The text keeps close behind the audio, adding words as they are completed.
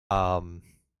Um,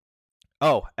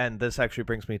 oh, and this actually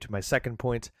brings me to my second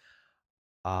point.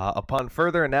 Upon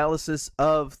further analysis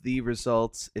of the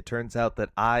results, it turns out that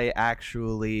I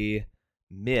actually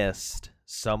missed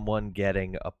someone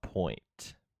getting a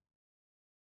point.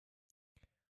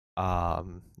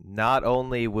 Not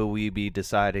only will we be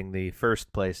deciding the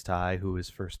first place tie, who is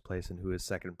first place and who is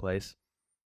second place,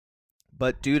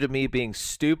 but due to me being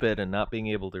stupid and not being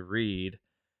able to read,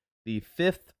 the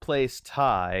fifth place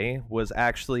tie was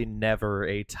actually never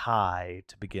a tie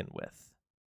to begin with.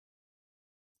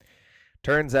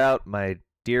 Turns out my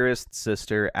dearest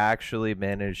sister actually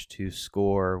managed to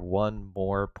score one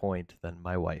more point than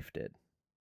my wife did.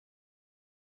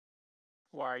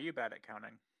 Why are you bad at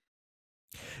counting?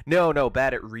 No,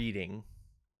 bad at reading.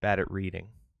 Bad at reading.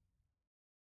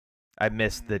 I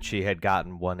missed that she had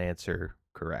gotten one answer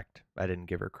correct. I didn't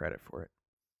give her credit for it.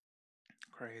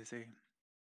 Crazy.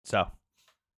 So,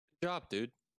 Good job,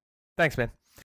 dude. thanks, man.